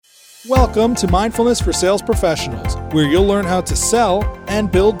Welcome to Mindfulness for Sales Professionals, where you'll learn how to sell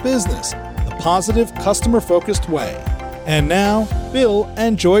and build business the positive, customer-focused way. And now, Bill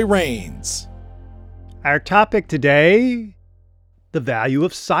and Joy Rains. Our topic today, the value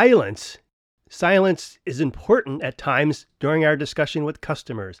of silence. Silence is important at times during our discussion with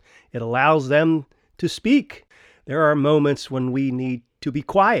customers. It allows them to speak. There are moments when we need to be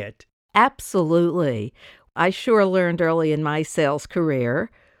quiet. Absolutely. I sure learned early in my sales career,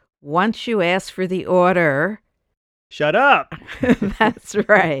 once you ask for the order, Shut up. that's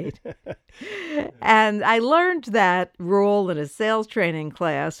right. And I learned that rule in a sales training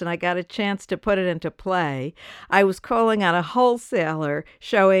class, and I got a chance to put it into play. I was calling on a wholesaler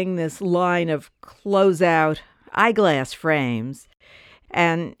showing this line of closeout eyeglass frames.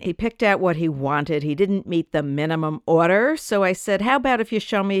 And he picked out what he wanted. He didn't meet the minimum order. So I said, how about if you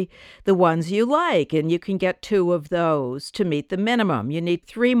show me the ones you like and you can get 2 of those to meet the minimum. You need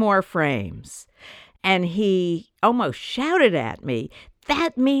 3 more frames. And he almost shouted at me,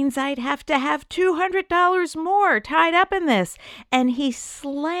 that means I'd have to have $200 more tied up in this. And he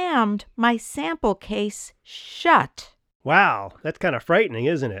slammed my sample case shut. Wow, that's kind of frightening,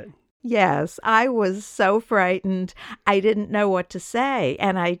 isn't it? Yes, I was so frightened. I didn't know what to say,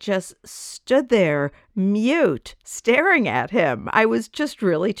 and I just stood there mute, staring at him. I was just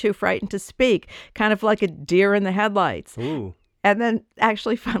really too frightened to speak, kind of like a deer in the headlights. Ooh. And then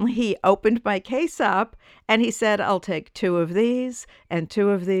actually finally he opened my case up and he said, I'll take 2 of these and 2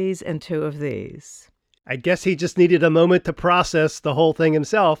 of these and 2 of these. I guess he just needed a moment to process the whole thing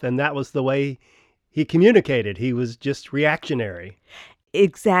himself, and that was the way he communicated. He was just reactionary.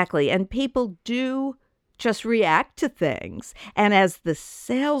 Exactly. And people do just react to things. And as the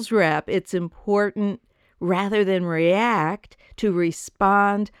sales rep, it's important, rather than react, to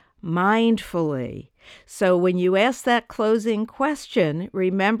respond mindfully. So when you ask that closing question,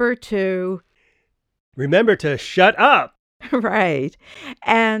 remember to shut up. Right.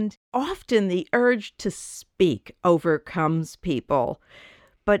 And often the urge to speak overcomes people.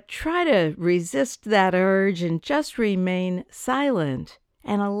 But try to resist that urge and just remain silent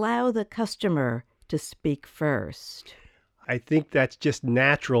and allow the customer to speak first. I think that's just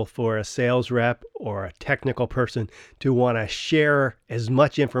natural for a sales rep or a technical person to want to share as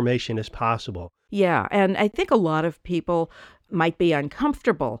much information as possible. Yeah, and I think a lot of people might be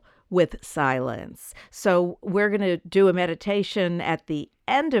uncomfortable with silence. So we're going to do a meditation at the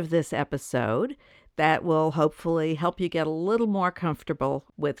end of this episode that will hopefully help you get a little more comfortable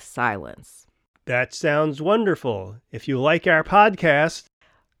with silence. That sounds wonderful. If you like our podcast,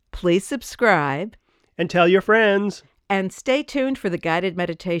 please subscribe and tell your friends. And stay tuned for the guided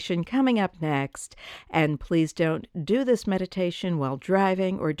meditation coming up next. And please don't do this meditation while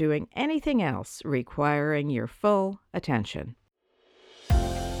driving or doing anything else requiring your full attention.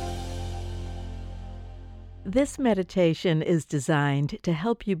 This meditation is designed to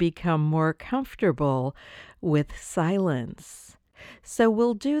help you become more comfortable with silence. So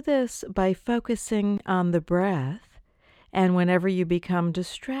we'll do this by focusing on the breath, and whenever you become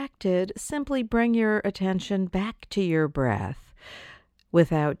distracted, simply bring your attention back to your breath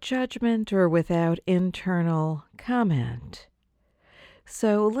without judgment or without internal comment.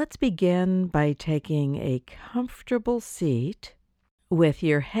 So let's begin by taking a comfortable seat with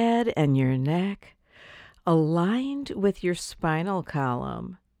your head and your neck aligned with your spinal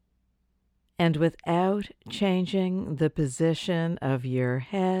column, and without changing the position of your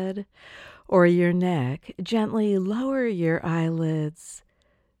head or your neck, gently lower your eyelids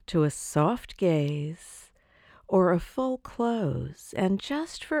to a soft gaze or a full close, and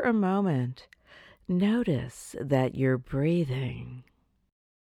just for a moment, notice that you're breathing.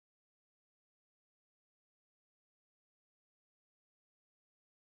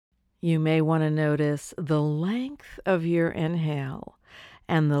 You may want to notice the length of your inhale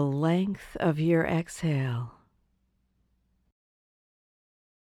and the length of your exhale.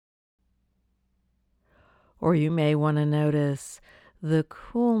 Or you may want to notice the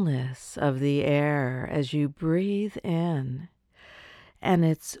coolness of the air as you breathe in and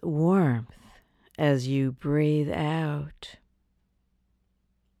its warmth as you breathe out.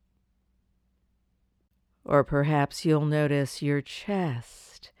 Or perhaps you'll notice your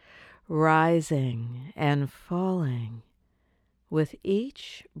chest rising and falling with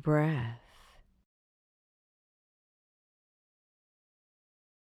each breath.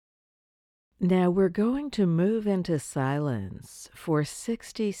 Now we're going to move into silence for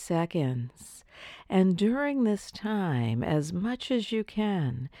 60 seconds, and during this time, as much as you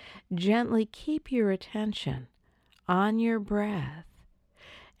can, gently keep your attention on your breath,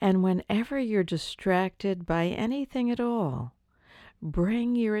 and whenever you're distracted by anything at all,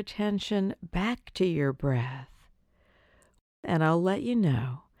 bring your attention back to your breath. And I'll let you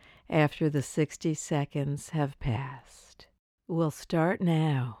know after the 60 seconds have passed. We'll start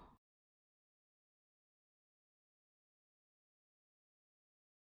now.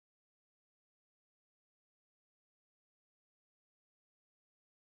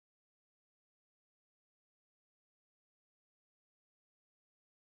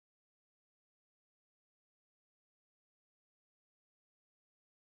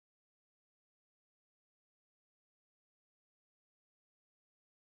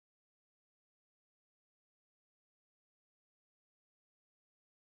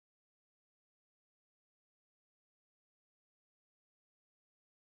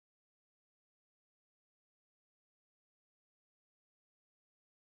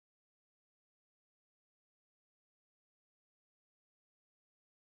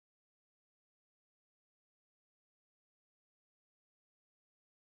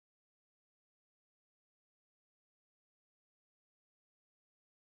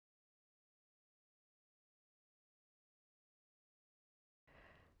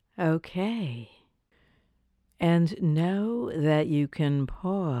 Okay. And know that you can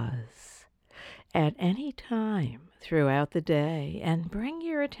pause at any time throughout the day and bring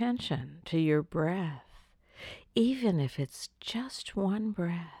your attention to your breath, even if it's just one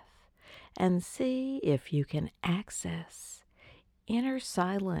breath, and see if you can access inner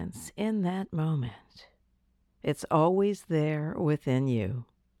silence in that moment. It's always there within you.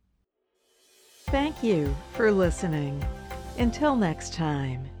 Thank you for listening. Until next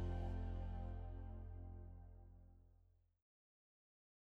time.